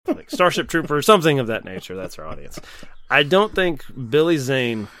Starship Trooper, something of that nature. That's our audience. I don't think Billy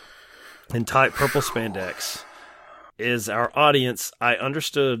Zane in tight purple spandex is our audience. I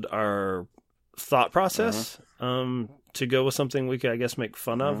understood our thought process to go with something we could, I guess, make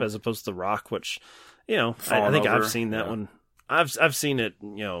fun of, as opposed to The Rock, which, I think I've seen that one. I've seen it,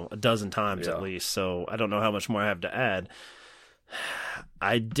 a dozen times at least, so I don't know how much more I have to add.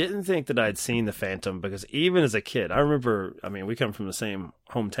 I didn't think that I'd seen The Phantom, because even as a kid, I remember, we come from the same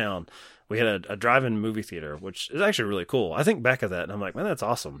hometown. We had a drive-in movie theater, which is actually really cool. I think back of that, and I'm like, man, that's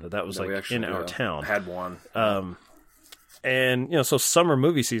awesome that was in our town. Had one. And, so summer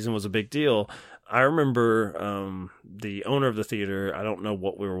movie season was a big deal. I remember the owner of the theater, I don't know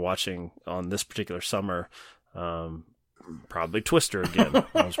what we were watching on this particular summer, probably Twister again.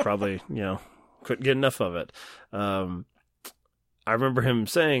 I was probably, couldn't get enough of it. I remember him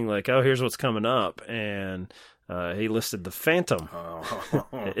saying, like, oh, here's what's coming up, and he listed The Phantom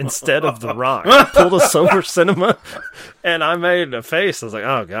instead of The Rock. I pulled a Sober Cinema, and I made a face. I was like,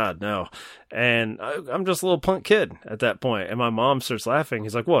 oh, God, no. And I'm just a little punk kid at that point. And my mom starts laughing.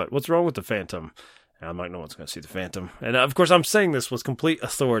 He's like, what? What's wrong with The Phantom? And I'm like, no one's going to see The Phantom. And, of course, I'm saying this with complete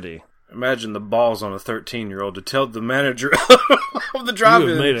authority. Imagine the balls on a 13-year-old to tell the manager of the drive-in.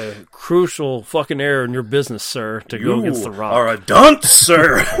 You have made a crucial fucking error in your business, sir, to go against The Rock. You are a dunce,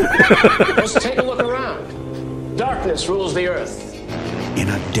 sir. Let's take a look around. Darkness rules the earth. In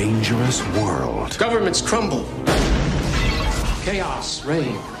a dangerous world. Governments crumble. Chaos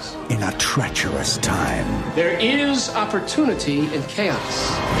reigns. In a treacherous time. There is opportunity in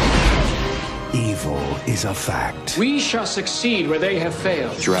chaos. Evil is a fact. We shall succeed where they have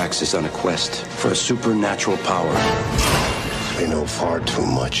failed. Drax is on a quest for a supernatural power. They know far too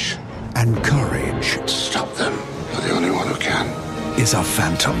much. And courage. Stop them. You're the only one who can. Is a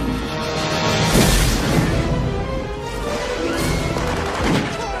phantom.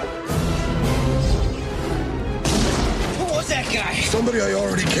 Who was that guy? Somebody I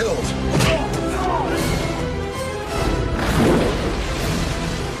already killed.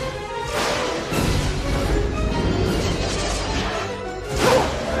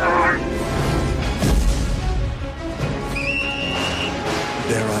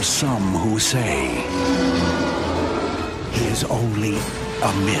 There are some who say he is only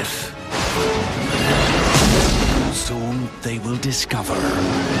a myth. Soon they will discover the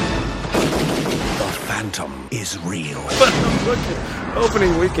Phantom is real. But look at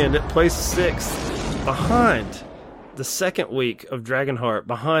opening weekend at place 6th, behind the second week of Dragonheart,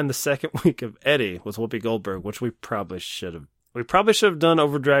 behind the second week of Eddie with Whoopi Goldberg, which we probably should have. We probably should have done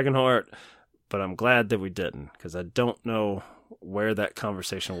over Dragonheart, but I'm glad that we didn't, because I don't know where that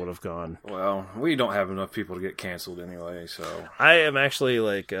conversation would have gone. Well, we don't have enough people to get canceled anyway, so... I am actually,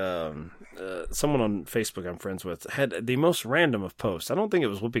 someone on Facebook I'm friends with had the most random of posts. I don't think it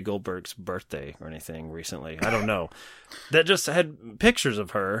was Whoopi Goldberg's birthday or anything recently. I don't know. That just had pictures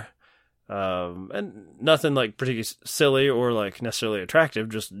of her, and nothing, pretty silly or, necessarily attractive,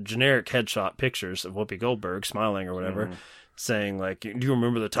 just generic headshot pictures of Whoopi Goldberg smiling or whatever. Mm-hmm. Saying, do you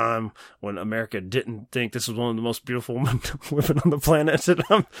remember the time when America didn't think this was one of the most beautiful women on the planet? And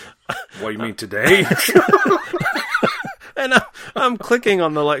what do you mean today? And I'm clicking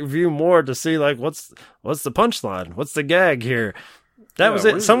on the view more to see what's the punchline? What's the gag here? That was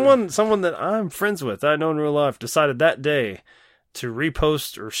it. Someone that I'm friends with, I know in real life, decided that day to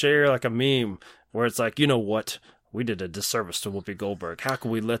repost or share a meme where it's you know what? We did a disservice to Whoopi Goldberg. How can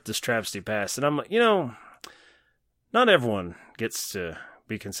we let this travesty pass? And I'm like, not everyone gets to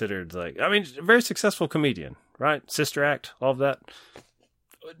be considered a very successful comedian, right? Sister Act, all of that.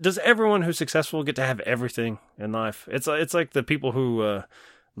 Does everyone who's successful get to have everything in life? It's like the people who,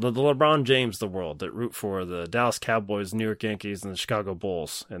 the LeBron James of the world that root for the Dallas Cowboys, New York Yankees, and the Chicago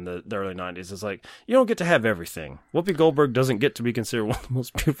Bulls in the early 90s. It's you don't get to have everything. Whoopi Goldberg doesn't get to be considered one of the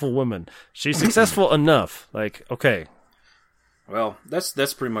most beautiful women. She's successful enough. Okay. Well, that's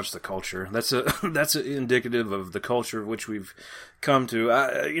pretty much the culture. That's indicative of the culture which we've come to.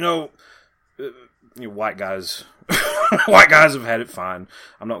 White guys, white guys have had it fine.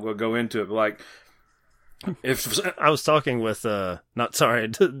 I'm not going to go into it, but if I was talking with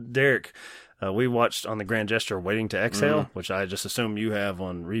Derek, we watched on the Grand Gesture Waiting to Exhale, which I just assume you have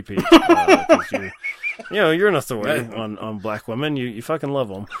on repeat. You're an authority on black women. You fucking love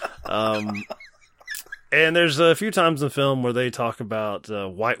them. And there's a few times in the film where they talk about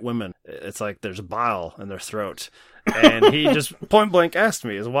white women. It's there's bile in their throat. And he just point blank asked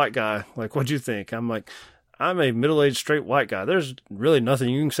me, as a white guy, what'd you think? I'm I'm a middle-aged straight white guy. There's really nothing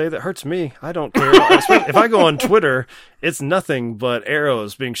you can say that hurts me. I don't care. If I go on Twitter, it's nothing but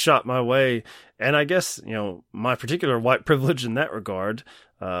arrows being shot my way. And I guess, my particular white privilege in that regard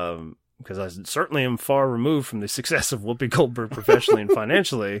because I certainly am far removed from the success of Whoopi Goldberg professionally and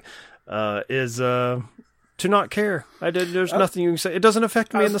financially, is to not care. There's nothing you can say. It doesn't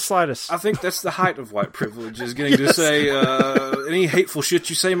affect me in the slightest. I think that's the height of white privilege, is getting to say any hateful shit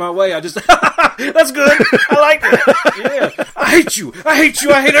you say my way. I just, that's good. I like it. Yeah. I hate you. I hate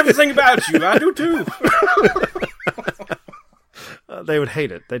you. I hate everything about you. I do too. They would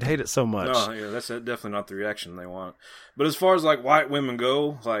hate it. They'd hate it so much. No, yeah, that's definitely not the reaction they want. But as far as like white women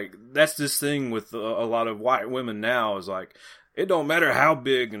go, like that's this thing with a lot of white women now is like, it don't matter how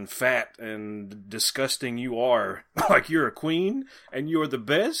big and fat and disgusting you are. Like, you're a queen, and you're the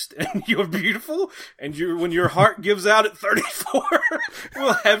best, and you're beautiful, and when your heart gives out at 34,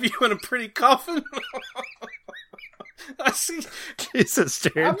 we'll have you in a pretty coffin. I see. Jesus,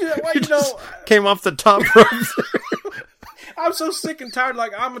 Jared. You know, came off the top ropes. I'm so sick and tired.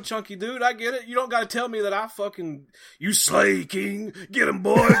 Like, I'm a chunky dude. I get it. You don't got to tell me that you slay, king. Get him,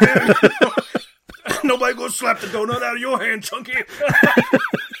 boy. Get him. Nobody gonna slap the donut out of your hand, Chunky.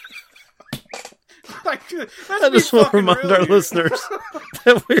 Like, I just want to remind our listeners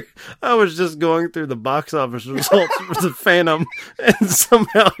that I was just going through the box office results for The Phantom, and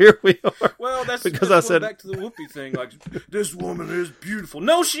somehow here we are. Well, that's because I said back to the Whoopi thing. Like, this woman is beautiful.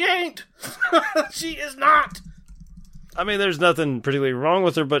 No, she ain't. She is not. I mean, there's nothing particularly wrong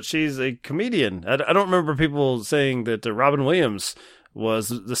with her, but she's a comedian. I don't remember people saying that Robin Williams was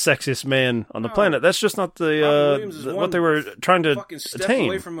the sexiest man on the planet. That's just not what they were trying to fucking step attain.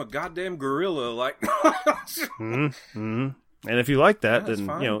 Away from a goddamn gorilla, like. And if you like that,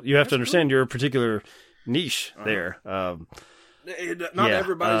 then you have to understand your particular niche there. Not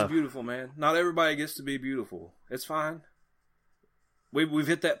everybody's beautiful, man. Not everybody gets to be beautiful. It's fine. We've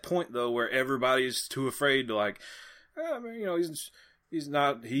hit that point though where everybody's too afraid to like. I mean,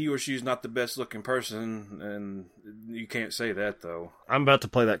 he or she's not the best looking person, and you can't say that though. I'm about to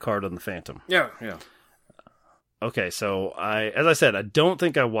play that card on the Phantom. Yeah. Okay, so as I said, I don't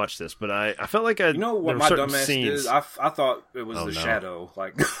think I watched this, but I felt like You know what my dumbass scenes. did? I thought it was Shadow.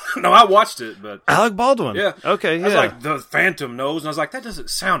 Like, no, I watched it, but Alec Baldwin. Yeah. Okay. Yeah. I was like, the Phantom knows, and I was like, that doesn't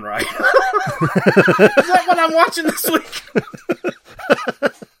sound right. Is that what I'm watching this week?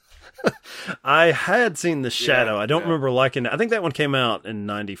 I had seen The Shadow. I don't remember liking it. I think that one came out in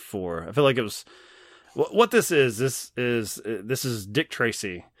 '94. I feel like it was. What this is. This is Dick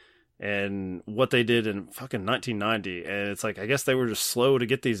Tracy, and what they did in fucking 1990. And it's like, I guess they were just slow to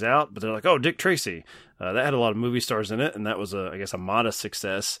get these out, but they're like, oh, Dick Tracy. That had a lot of movie stars in it, and that was I guess a modest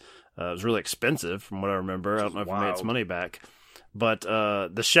success. It was really expensive from what I remember. I don't know if it made its money back, but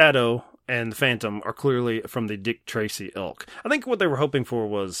The Shadow and The Phantom are clearly from the Dick Tracy ilk. I think what they were hoping for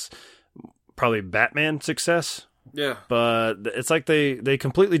was probably Batman success. Yeah. But it's like they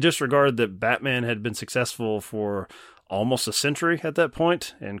completely disregard that Batman had been successful for almost a century at that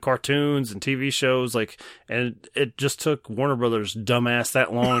point in cartoons and TV shows. And it just took Warner Brothers dumbass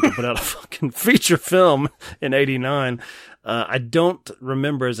that long to put out a fucking feature film in '89. I don't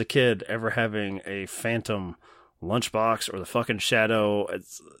remember as a kid ever having a Phantom lunchbox or the fucking Shadow.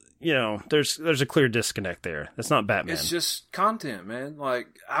 It's, there's a clear disconnect there. That's not Batman. It's just content, man. Like,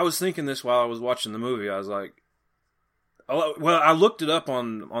 I was thinking this while I was watching the movie. I was like, I looked it up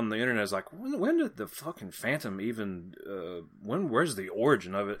on the internet. I was like, when did the fucking Phantom even, where's the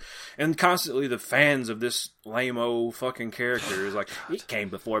origin of it? And constantly the fans of this lame-o fucking character is like, it came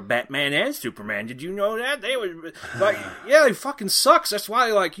before Batman and Superman. Did you know that? They were, like, yeah, he fucking sucks. That's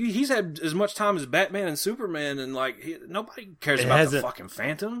why, like, he's had as much time as Batman and Superman, and, like, nobody cares about the fucking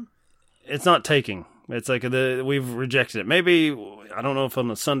Phantom. It's not taking. It's like we've rejected it. Maybe, I don't know if on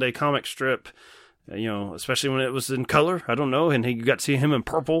the Sunday comic strip, especially when it was in color, I don't know, and he got to see him in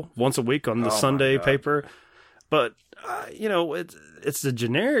purple once a week on the Sunday paper. But, it's the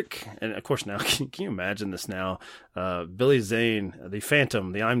generic, and of course now, can you imagine this now? Billy Zane, the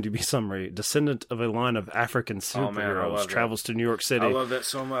Phantom, the IMDb summary, descendant of a line of African superheroes, travels to New York City. I love that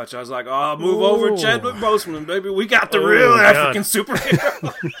so much. I was like, move over Chadwick Boseman, baby. We got the real African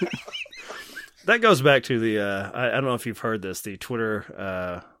superhero. That goes back to the, I don't know if you've heard this, the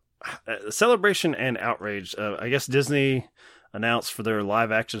Twitter celebration and outrage. I guess Disney announced for their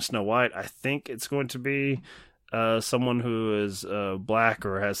live action Snow White, I think it's going to be someone who is black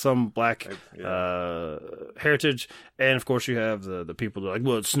or has some black heritage. And of course you have the people that are like,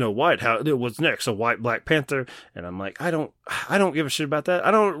 well, it's Snow White. What's next? A white Black Panther? And I'm like, I don't give a shit about that.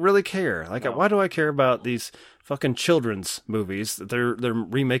 I don't really care. Like, why do I care about these fucking children's movies that they're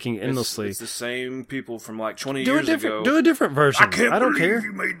remaking endlessly? It's the same people from like 20 years ago. Do a different version. I don't care.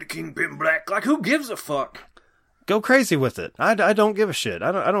 You made the Kingpin black. Like, who gives a fuck? Go crazy with it. I don't give a shit.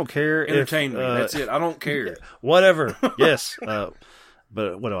 I don't care. Entertain me. That's it. I don't care. Whatever. Yes.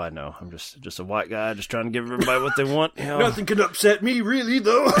 But what do I know? I'm just a white guy just trying to give everybody what they want. You know? Nothing can upset me, really,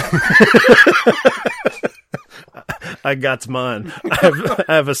 though. I got mine. I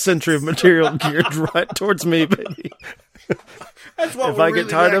have a century of material geared right towards me, baby. That's what If we're I get really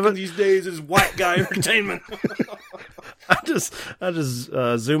tired of lacking it- these days is white guy entertainment. I just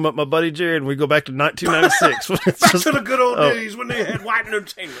zoom up my buddy Jerry and we go back to 1996. When it's Back just, to the good old days when they had white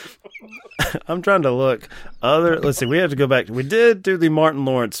entertainment. I'm trying to look. Let's see. We have to go back. We did do the Martin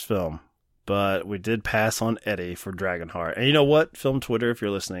Lawrence film, but we did pass on Eddie for Dragonheart. And you know what? Film Twitter, if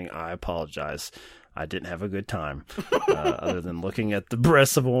you're listening, I apologize. I didn't have a good time, other than looking at the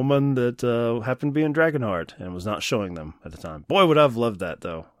breasts of a woman that happened to be in Dragonheart and was not showing them at the time. Boy, would I have loved that,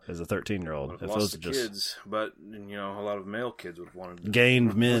 though, as a 13-year-old. If Lost those the just kids, but a lot of male kids would have wanted to.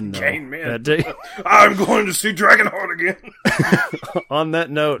 gained men. Though, Gained men. that day. I'm going to see Dragonheart again. On that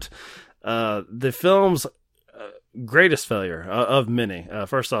note, the film's greatest failure of many.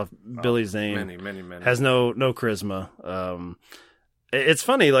 First off, Billy Zane Many. has no charisma. It's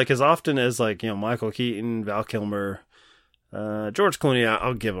funny, like as often as Michael Keaton, Val Kilmer, George Clooney,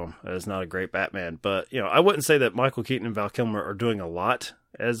 I'll give him as not a great Batman, but I wouldn't say that Michael Keaton and Val Kilmer are doing a lot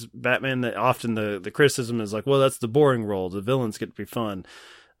as Batman. That often the criticism is like, well, that's the boring role. The villains get to be fun.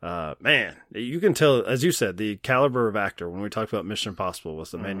 Man, you can tell, as you said, the caliber of actor when we talked about Mission Impossible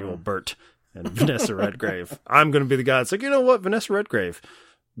with Emmanuel Burt and Vanessa Redgrave. I'm going to be the guy that's like, you know what, Vanessa Redgrave,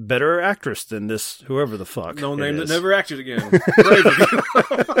 better actress than this whoever the fuck. No name it that is. never acted again. Brave of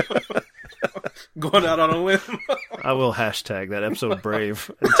you. Going out on a limb. I will hashtag that episode Brave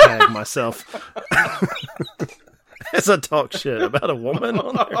and tag myself as I talk shit about a woman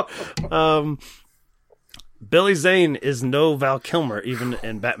on there. Billy Zane is no Val Kilmer, even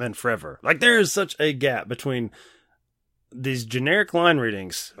in Batman Forever. Like, there is such a gap between these generic line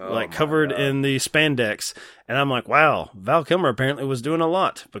readings, covered in the spandex, and I'm like, wow, Val Kilmer apparently was doing a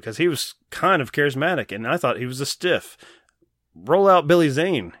lot, because he was kind of charismatic, and I thought he was a stiff. Roll out Billy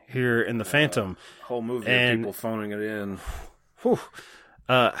Zane here in The Phantom. Whole movie And- of people phoning it in. Whew.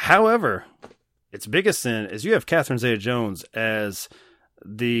 However, its biggest sin is you have Catherine Zeta-Jones as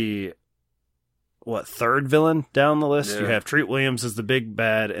the third villain down the list. Yeah. You have Treat Williams as the big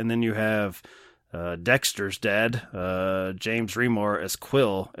bad, and then you have Dexter's dad, James Remar, as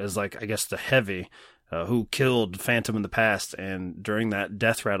Quill, as I guess the heavy, who killed Phantom in the past. And during that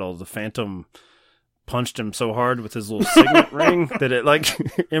death rattle, the Phantom punched him so hard with his little signet ring that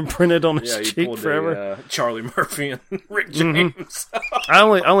it imprinted on his Yeah, he cheek pulled forever. Charlie Murphy and Rick James. I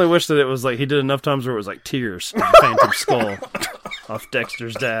only wish that it was he did enough times where it was tears on the Phantom skull off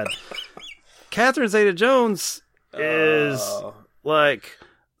Dexter's dad. Catherine Zeta-Jones is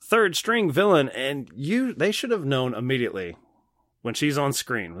third string villain, and they should have known immediately when she's on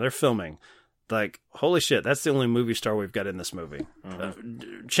screen, when they're filming, holy shit, that's the only movie star we've got in this movie.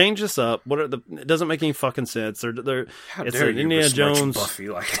 Change this up. It doesn't make any fucking sense. How It's dare an you Indiana besmirch Jones. Buffy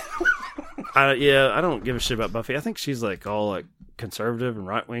I don't give a shit about Buffy. I think she's all conservative and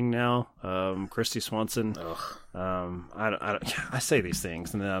right wing now. Christy Swanson. I say these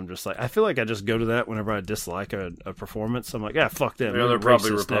things and then I'm just I feel like I just go to that whenever I dislike a performance. I'm like, yeah, fuck them. Yeah, they're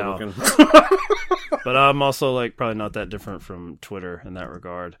probably racist now. Republican. But I'm also probably not that different from Twitter in that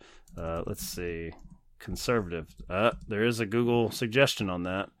regard. Let's see. Conservative. There is a Google suggestion on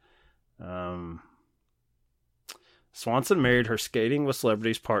that. Swanson married her Skating with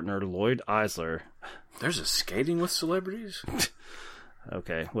Celebrities partner Lloyd Eisler. There's a Skating with Celebrities?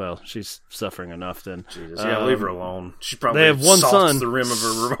 Okay, well, she's suffering enough then. Jesus, yeah, leave her alone. She probably they have one salts son. the rim of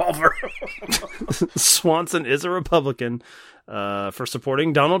her revolver. Swanson is a Republican. For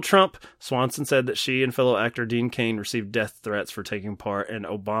supporting Donald Trump, Swanson said that she and fellow actor Dean Cain received death threats for taking part in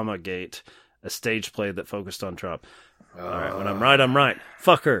Obamagate, a stage play that focused on Trump. All right, when I'm right, I'm right.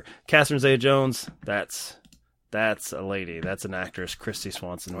 Fuck her. Catherine Zeta-Jones, that's a lady. That's an actress, Christy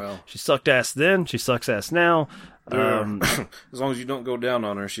Swanson. Well. She sucked ass then. She sucks ass now. As long as you don't go down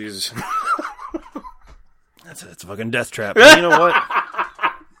on her, she's... It's a fucking death trap. But you know what?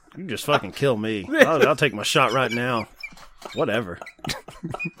 You just fucking kill me. I'll take my shot right now. Whatever.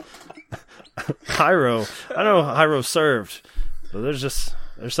 Hyro. I know Hyro served, but there's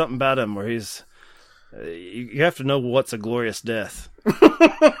something about him where he's... you have to know what's a glorious death.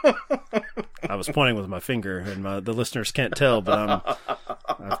 I was pointing with my finger, and the listeners can't tell, but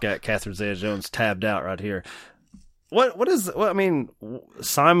I've got Catherine Zeta-Jones tabbed out right here.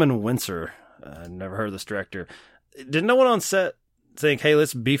 Simon Windsor. I never heard of this director. Did no one on set think, hey,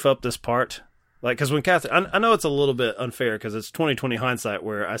 let's beef up this part? Because when Catherine... I know it's a little bit unfair because it's 2020 hindsight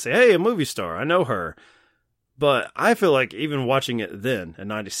where I say, hey, a movie star, I know her. But I feel like even watching it then, in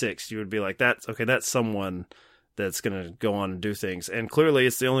 96, you would be like, that's someone that's going to go on and do things. And clearly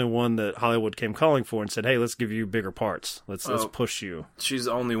it's the only one that Hollywood came calling for and said, hey, let's give you bigger parts. Let's push you. She's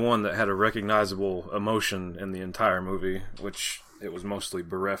the only one that had a recognizable emotion in the entire movie, which it was mostly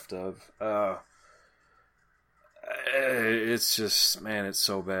bereft of. It's just, man, it's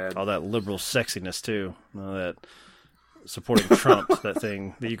so bad. All that liberal sexiness too. All that supporting Trump, that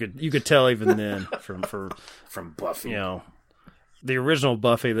thing that you could tell even then from Buffy. You know, the original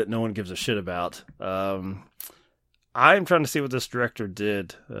Buffy that no one gives a shit about. I'm trying to see what this director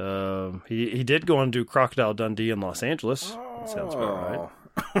did. He did go on to do Crocodile Dundee in Los Angeles. That sounds about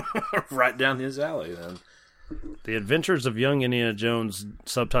right. Right down his alley, then. The Adventures of Young Indiana Jones,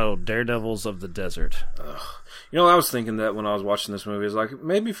 subtitled Daredevils of the Desert. You know, I was thinking that when I was watching this movie. It's like,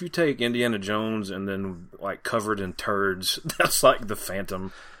 maybe if you take Indiana Jones and then, like, covered in turds, that's like the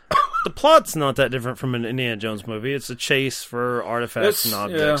Phantom. The plot's not that different from an Indiana Jones movie. It's a chase for artifacts and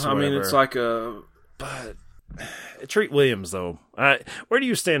objects. Yeah, I mean, it's like a... But Treat Williams, though. Where do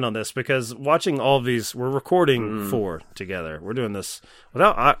you stand on this? Because watching all of these, we're recording 4 together. We're doing this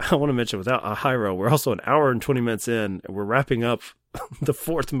without, I want to mention, without Hiro. We're also an hour and 20 minutes in, and we're wrapping up the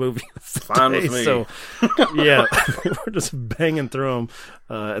 4th movie. Fine with me. So, yeah, we're just banging through them.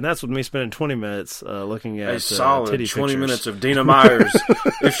 And that's with me spending 20 minutes looking at a solid titty 20 pictures. minutes of Dina Myers.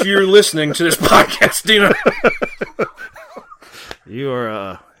 If you're listening to this podcast, Dina.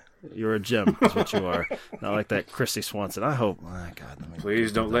 You're a gem, is what you are. Not like that Christy Swanson. I hope. Oh, God,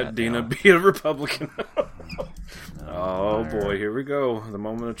 please don't let Dina be a Republican. Oh, boy, here we go. The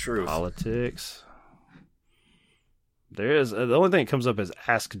moment of truth. Politics. There is the only thing that comes up is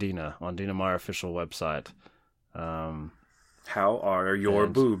Ask Dina on Dina Meyer official website. How are your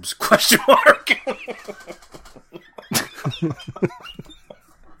boobs? Question mark.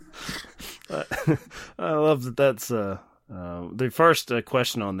 I love that. That's the first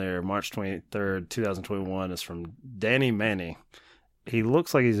question on there, March 23rd, 2021, is from Danny Manny. He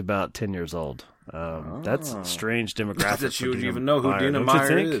looks like he's about 10 years old. That's a strange demographic. That you would even know who Dina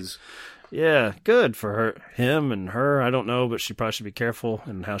Meyer is. Yeah, good for him and her. I don't know, but she probably should be careful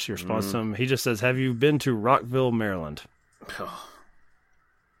in how she responds to him. He just says, have you been to Rockville, Maryland?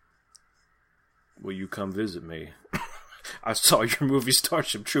 Will you come visit me? I saw your movie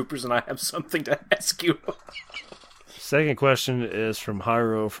Starship Troopers and I have something to ask you. Second question is from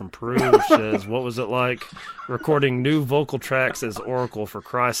Hiro from Peru, which says, what was it like recording new vocal tracks as Oracle for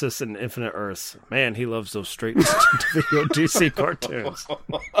Crisis and Infinite Earths? Man, he loves those straight-to-video DC cartoons.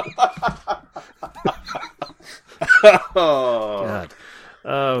 God.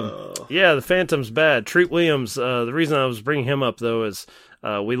 Yeah, the Phantom's bad. Treat Williams, the reason I was bringing him up, though, is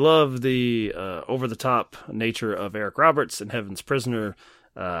we love the over-the-top nature of Eric Roberts in Heaven's Prisoner.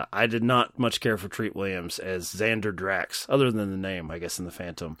 I did not much care for Treat Williams as Xander Drax, other than the name, I guess, in The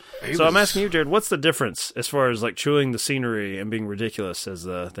Phantom. I'm asking you, Jared, what's the difference as far as like chewing the scenery and being ridiculous as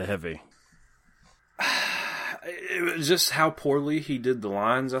the Heavy? It was just how poorly he did the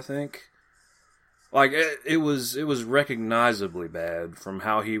lines, I think. Like, it was recognizably bad from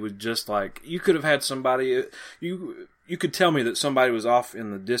how he would just, like, you could have had somebody, you could tell me that somebody was off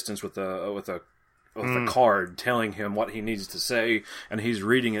in the distance with a card telling him what he needs to say, and he's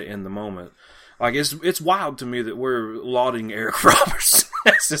reading it in the moment. Like, it's wild to me that we're lauding Eric Roberts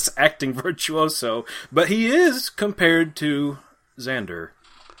as this acting virtuoso, but he is compared to Xander.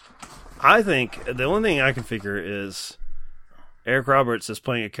 I think the only thing I can figure is Eric Roberts is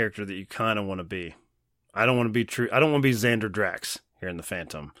playing a character that you kind of want to be. I don't want to be true. I don't want to be Xander Drax here in The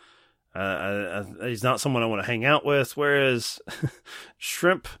Phantom. He's not someone I want to hang out with, whereas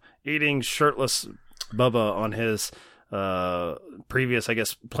shrimp eating shirtless Bubba on his previous, I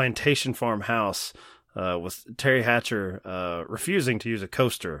guess, plantation farm house with Terry Hatcher refusing to use a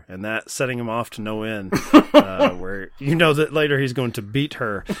coaster and that setting him off to no end, where you know that later he's going to beat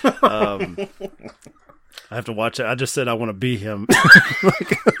her. I have to watch it. I just said I want to be him.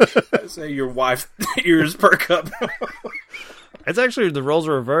 I say your wife ears perk up. It's actually the roles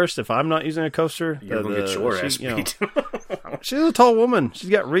are reversed. If I'm not using a coaster, you're gonna get your ass beat. She's a tall woman. She's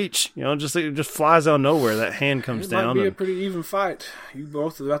got reach. It just flies out of nowhere. That hand comes down. It might be a pretty even fight. You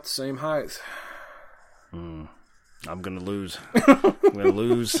both are about the same height. I'm gonna lose. I'm gonna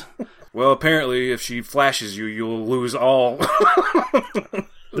lose. Well, apparently, if she flashes you, you'll lose all.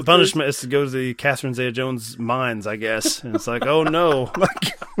 The punishment is to go to the Catherine Zeta-Jones mines, I guess. And it's like, oh no,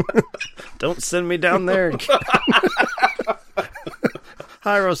 don't send me down there.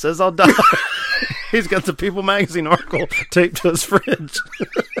 Hiro says I'll die. He's got the People magazine article taped to his fridge.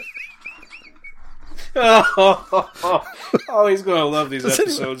 Oh, he's going to love these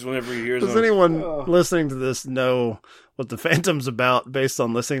episodes whenever he hears them. Does anyone listening to this know what the Phantom's about based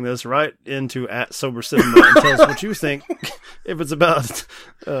on listening to this, right into @SoberCinema and tell us what you think. If it's about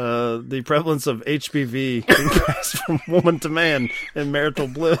the prevalence of HPV being passed from woman to man in marital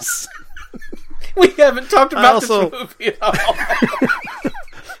bliss. We haven't talked about this movie at all.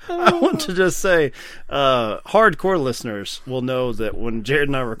 I want to just say, hardcore listeners will know that when Jared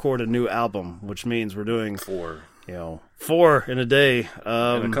and I record a new album, which means we're doing 4 in a day, in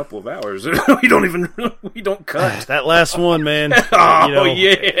a couple of hours, we don't cut that last one, man.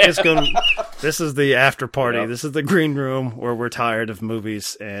 This is the after party. Yep. This is the green room where we're tired of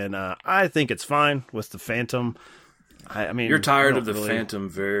movies, and I think it's fine with the Phantom. I mean, you're tired of the Phantom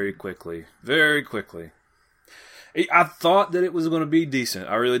very quickly. Very quickly. I thought that it was going to be decent.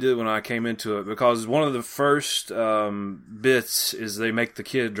 I really did when I came into it, because one of the first bits is they make the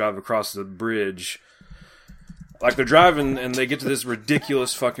kid drive across the bridge. Like, they're driving and they get to this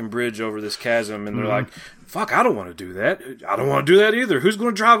ridiculous fucking bridge over this chasm, and they're like, fuck, I don't want to do that. I don't want to do that either. Who's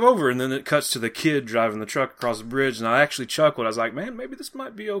going to drive over? And then it cuts to the kid driving the truck across the bridge, and I actually chuckled. I was like, man, maybe this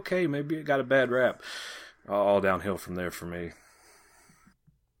might be okay. Maybe it got a bad rap. All downhill from there for me.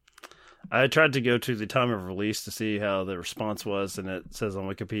 I tried to go to the time of release to see how the response was, and it says on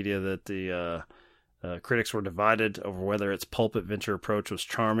Wikipedia that the critics were divided over whether its pulp adventure approach was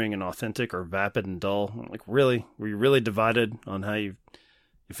charming and authentic or vapid and dull. I'm like, really? Were you really divided on how you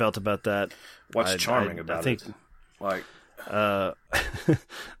felt about that? What's charming about it? Like,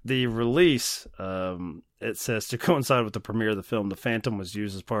 the release, it says, to coincide with the premiere of the film, the Phantom was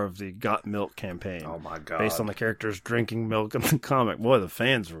used as part of the Got Milk campaign. Oh my God. Based on the characters drinking milk in the comic. Boy, the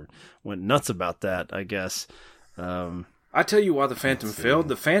fans went nuts about that, I guess. I tell you why the Phantom failed.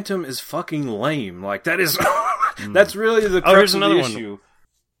 The Phantom is fucking lame. Like, that is... that's really the crux of the issue.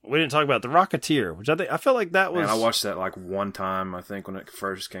 We didn't talk about The Rocketeer, which I felt like that was... Man, I watched that like one time, I think, when it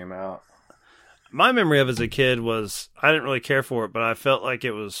first came out. My memory of it as a kid was, I didn't really care for it, but I felt like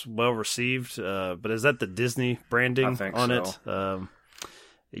it was well received. But is that the Disney branding on it?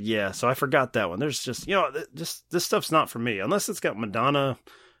 Yeah, so I forgot that one. There's just, just this stuff's not for me. Unless it's got Madonna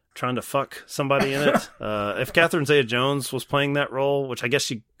trying to fuck somebody in it. If Catherine Zeta-Jones was playing that role, which I guess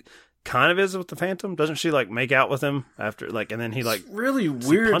she kind of is with the Phantom, doesn't she like make out with him after, like, and then he like... It's really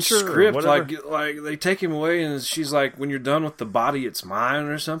weird script. Like they take him away and she's like, when you're done with the body, it's mine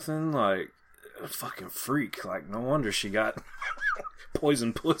or something. Like... A fucking freak. Like, no wonder she got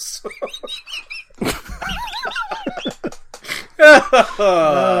poison puss.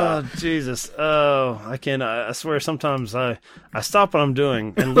 Oh, Jesus. Oh, I can't. I swear sometimes I stop what I'm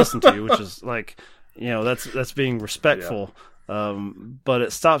doing and listen to you, which is like, that's being respectful. Yeah. But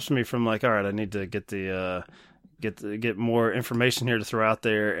it stops me from like, all right, I need to get get more information here to throw out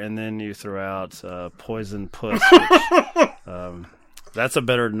there, and then you throw out poison puss, which, that's a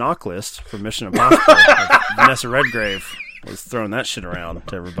better knock list for Mission Impossible. Like Vanessa Redgrave was throwing that shit around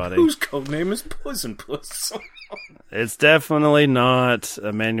to everybody. Whose codename is Poison Puss? It's definitely not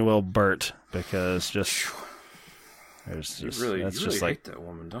Emmanuel Burt, because there's just you really just hate that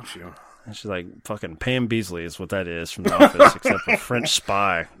woman, don't you? She's like fucking Pam Beasley is what that is from The Office, except for French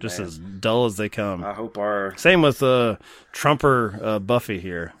Spy, just as dull as they come. I hope same with Trumper Buffy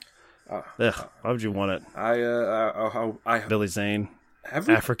here. Why would you want it? I Billy Zane.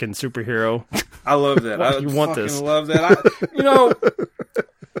 African superhero. I love that. I want this. Love that.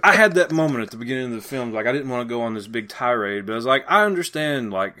 I had that moment at the beginning of the film. Like, I didn't want to go on this big tirade, but I was like, I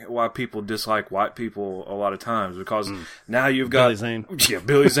understand like why people dislike white people a lot of times, because now you've got Billy Zane. Yeah,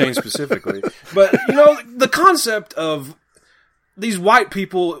 Billy Zane specifically. But the concept of these white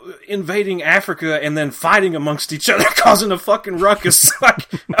people invading Africa and then fighting amongst each other, causing a fucking ruckus, like,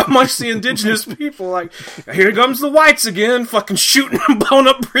 amongst the indigenous people. Like, here comes the whites again, fucking shooting and blowing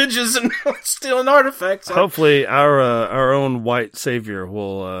up bridges and stealing artifacts. Hopefully our own white savior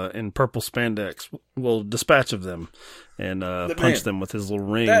will, in purple spandex, will dispatch of them and punch them with his little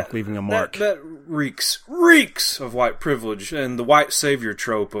ring, leaving a mark. That reeks of white privilege and the white savior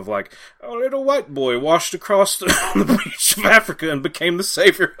trope of like, a little white boy washed across the beach of Africa and became the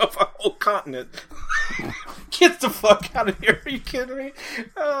savior of a whole continent. Get the fuck out of here. Are you kidding me?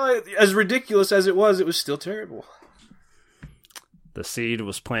 As ridiculous as it was still terrible. The seed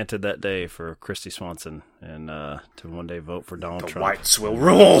was planted that day for Christy Swanson and to one day vote for Donald Trump. The whites will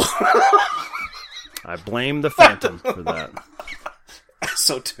rule. I blame the Phantom for that.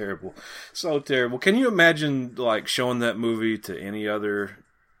 So terrible. So terrible. Can you imagine like showing that movie to any other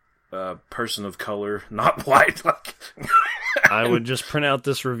person of color, not white? Like, I would just print out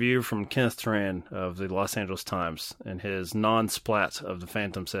this review from Kenneth Turan of the Los Angeles Times, and his non-splat of the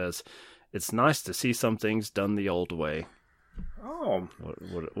Phantom says, "It's nice to see some things done the old way." Oh,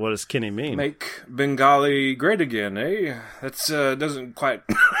 What does Kenny mean? make Bengali great again, eh? That's doesn't quite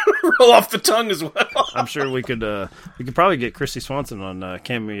roll off the tongue as well. I'm sure we could probably get Christy Swanson on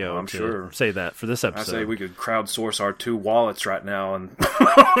Cameo I'm to sure. say that for this I episode. say we could crowdsource our 2 wallets right now and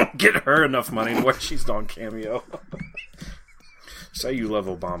get her enough money to where she's on Cameo. Say you love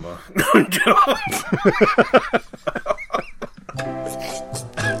Obama.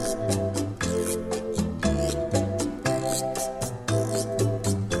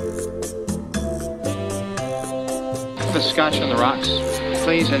 The scotch on the rocks,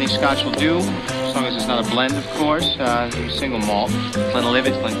 please. Any scotch will do, as long as it's not a blend, of course. Single malt.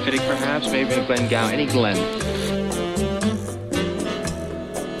 Glenlivet, Glenfiddich, perhaps. Maybe a Glengow. Any Glen.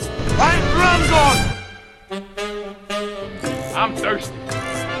 I'm thirsty.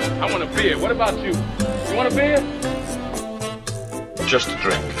 I want a beer. What about you? You want a beer? Just a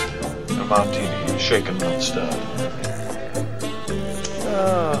drink. A martini, shaken, not stirred.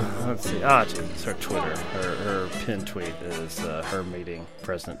 Let's see. Jesus, her Twitter, her pin tweet is her meeting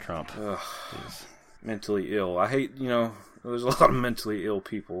President Trump. Mentally ill. I hate, there's a lot of mentally ill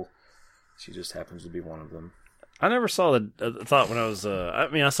people. She just happens to be one of them. I never saw the thought when I was.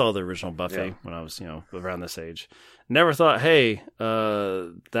 I saw the original Buffy when I was, around this age. Never thought, hey,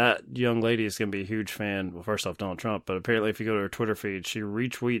 that young lady is going to be a huge fan. Well, first off, Donald Trump, but apparently, if you go to her Twitter feed, she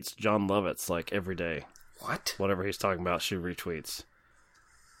retweets John Lovitz like every day. What? Whatever he's talking about, she retweets.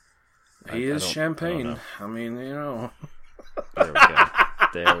 He is champagne. I mean, There we go.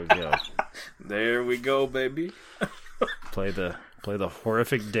 There we go. There we go, baby. Play the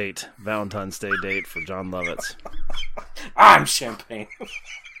horrific date, Valentine's Day date for John Lovitz. I'm champagne.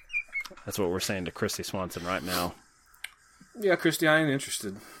 That's what we're saying to Christy Swanson right now. Yeah, Christy, I ain't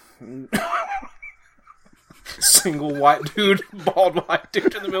interested. Single white dude, bald white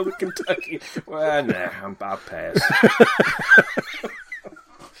dude in the middle of Kentucky. Well, nah, I'll pass.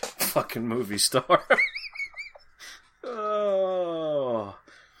 Fucking movie star. Oh.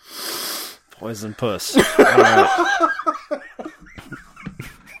 Poison Puss. All right.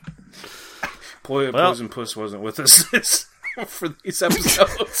 Poison Puss wasn't with us for these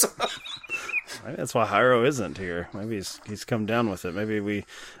episodes. Maybe that's why Hyro isn't here. Maybe he's come down with it. Maybe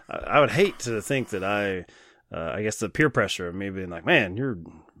I would hate to think that I guess the peer pressure of me being like, man, you're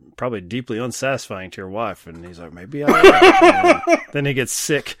probably deeply unsatisfying to your wife, and he's like, maybe I am. Then he gets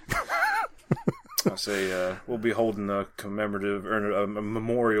sick. I say we'll be holding a commemorative or a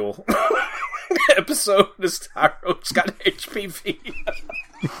memorial episode. This Hyro's got HPV.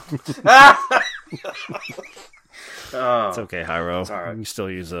 It's okay, Hyro. It's all right. You can still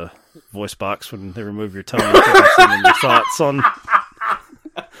use a voice box when they remove your tongue. And your thoughts on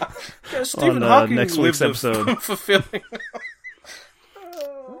Stephen Hawking next week's episode. Fulfilling.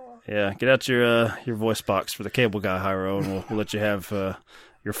 Yeah, get out your voice box for the cable guy, Hyro, and we'll let you have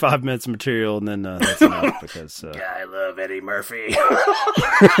your 5 minutes of material, and then that's enough because I love Eddie Murphy.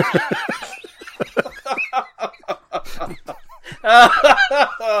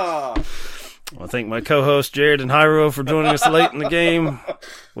 I thank my co-host Jared and Hyro for joining us late in the game.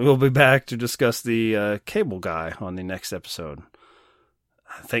 We will be back to discuss the cable guy on the next episode.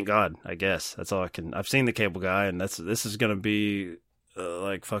 Thank God, I guess that's all I can. I've seen the cable guy, and this is going to be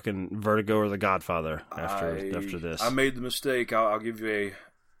like fucking Vertigo or The Godfather after this. I made the mistake. I'll give you a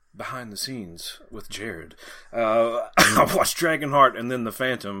behind the scenes with Jared. I watched Dragonheart and then The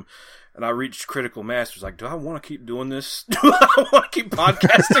Phantom, and I reached critical mass. I was like, do I want to keep doing this? Do I want to keep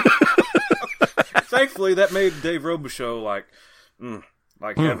podcasting? Thankfully, that made Dave Robichaux like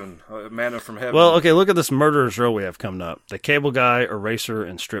heaven, manna from heaven. Well, okay, look at this murderer's row we have coming up: the cable guy, Eraser,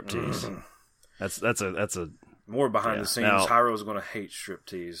 and Striptease. That's a more behind the scenes. Now, Hyro's going to hate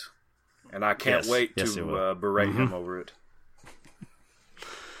Striptease, and I can't wait to berate him over it.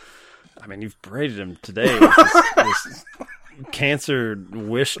 I mean, you've berated him today with this cancer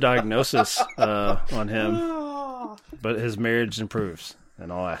wish diagnosis on him, but his marriage improves in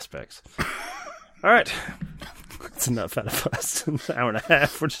all aspects. All right, that's enough out of us. An hour and a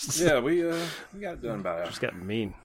half. We're just we got it done about it. Just got mean.